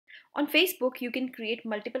On Facebook, you can create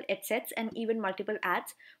multiple ad sets and even multiple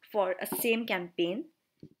ads for a same campaign.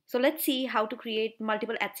 So let's see how to create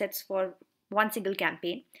multiple ad sets for one single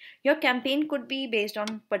campaign. Your campaign could be based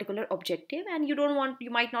on particular objective, and you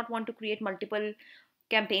might not want to create multiple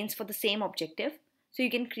campaigns for the same objective. So you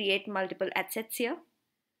can create multiple ad sets here.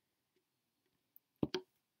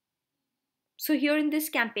 So here in this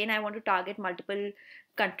campaign, I want to target multiple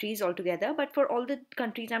countries altogether, but for all the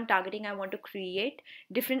countries I'm targeting, I want to create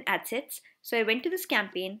different ad sets. So I went to this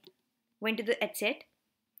campaign, went to the ad set.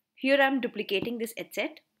 Here I'm duplicating this ad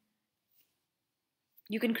set.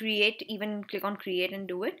 You can create, even click on create and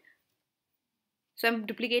do it. So I'm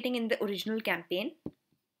duplicating in the original campaign.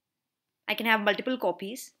 I can have multiple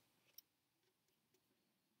copies.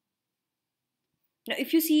 Now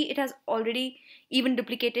if you see, it has already even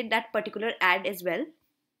duplicated that particular ad as well.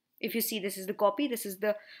 If you see, this is the copy, this is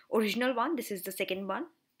the original one, this is the second one.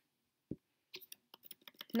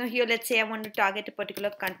 Now here, let's say I want to target a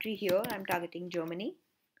particular country here. I'm targeting Germany.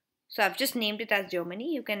 So I've just named it as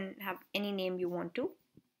Germany. You can have any name you want to.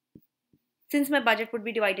 Since my budget would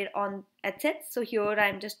be divided on ad sets, so here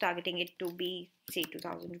I'm just targeting it to be, say,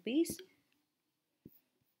 2000 rupees.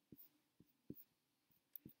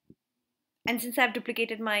 And since I've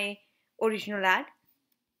duplicated my original ad,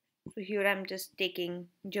 so here I'm just taking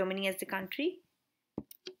Germany as the country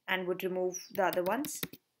and would remove the other ones.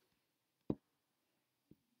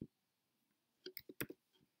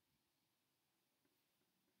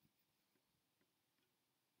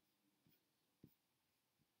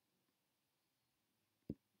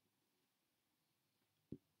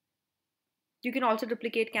 You can also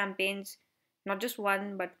duplicate campaigns, not just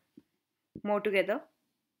one, but more together.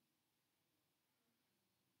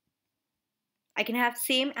 I can have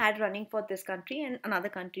same ad running for this country and another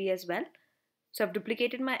country as well. So I've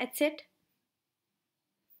duplicated my ad set.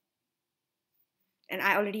 And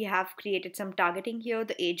I already have created some targeting here,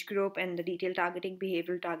 the age group and the detail targeting,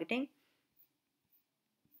 behavioral targeting.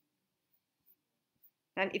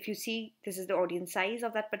 And if you see, this is the audience size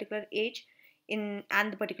of that particular age and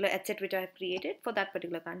the particular ad set which I have created for that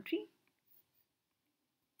particular country.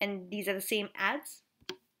 And these are the same ads.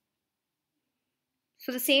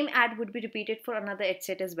 So the same ad would be repeated for another ad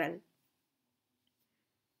set as well.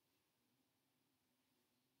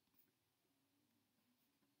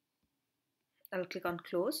 I'll click on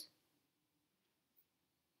close.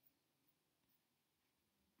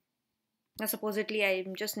 Now supposedly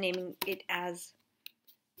I'm just naming it as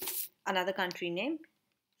another country name.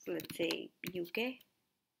 So let's say UK.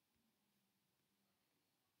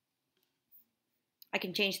 I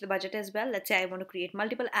can change the budget as well. Let's say I want to create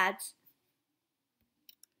multiple ads.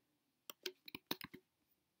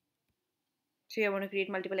 So here I want to create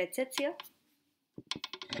multiple ad sets here.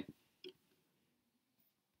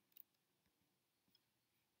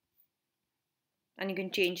 And you can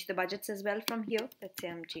change the budgets as well from here. Let's say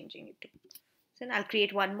I'm changing it to, so I'll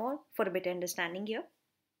create one more for a better understanding here.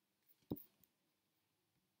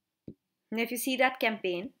 Now if you see that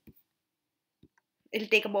campaign, it'll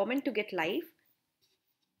take a moment to get live.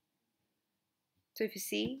 So if you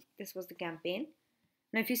see, this was the campaign.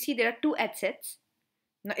 Now if you see, there are two ad sets.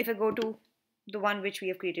 Now if I go to the one which we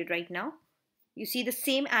have created right now, you see the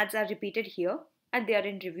same ads are repeated here and they are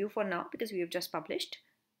in review for now because we have just published.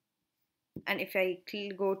 And if I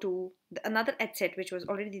go to another ad set which was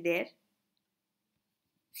already there,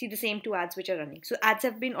 see the same two ads which are running. So ads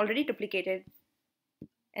have been already duplicated.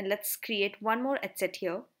 And let's create one more ad set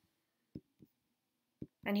here.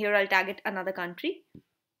 And here I'll target another country.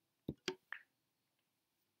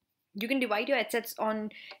 You can divide your ad sets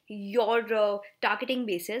on your targeting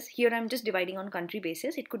basis. Here I'm just dividing on country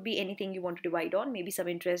basis. It could be anything you want to divide on, maybe some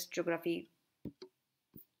interest, geography.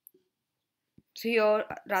 So here,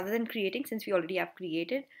 rather than creating, since we already have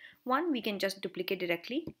created one, we can just duplicate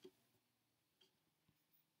directly.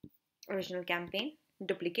 Original campaign,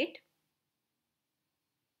 duplicate.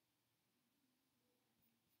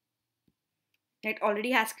 It already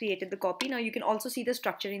has created the copy. Now you can also see the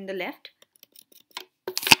structure in the left.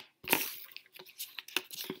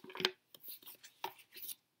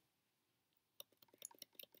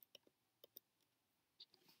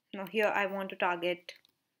 Now here I want to target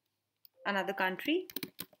another country.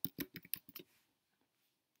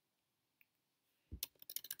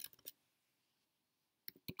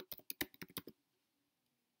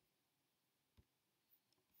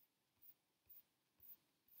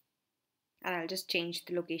 And I'll just change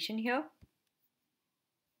the location here.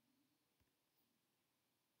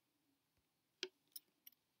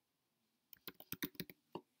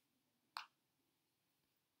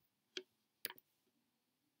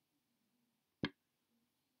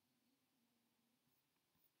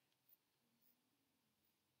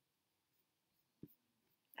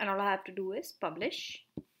 and all I have to do is publish.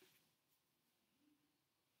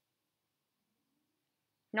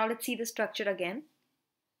 Now let's see the structure again.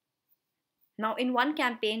 Now in one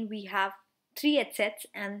campaign we have 3 ad sets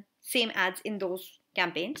and same ads in those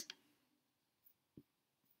campaigns.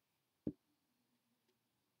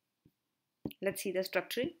 Let's see the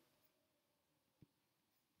structure.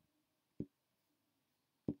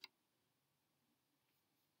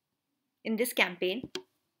 In this campaign,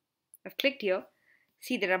 I've clicked here.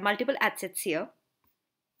 See, there are multiple ad sets here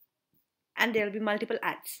and there will be multiple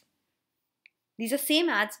ads. These are same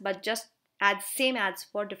ads but just same ads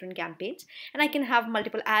for different campaigns, and I can have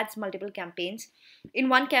multiple ads, multiple campaigns. In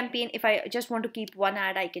one campaign, if I just want to keep one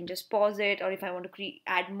ad, I can just pause it, or if I want to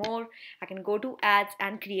add more, I can go to ads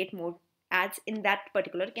and create more ads in that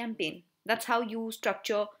particular campaign. That's how you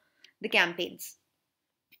structure the campaigns.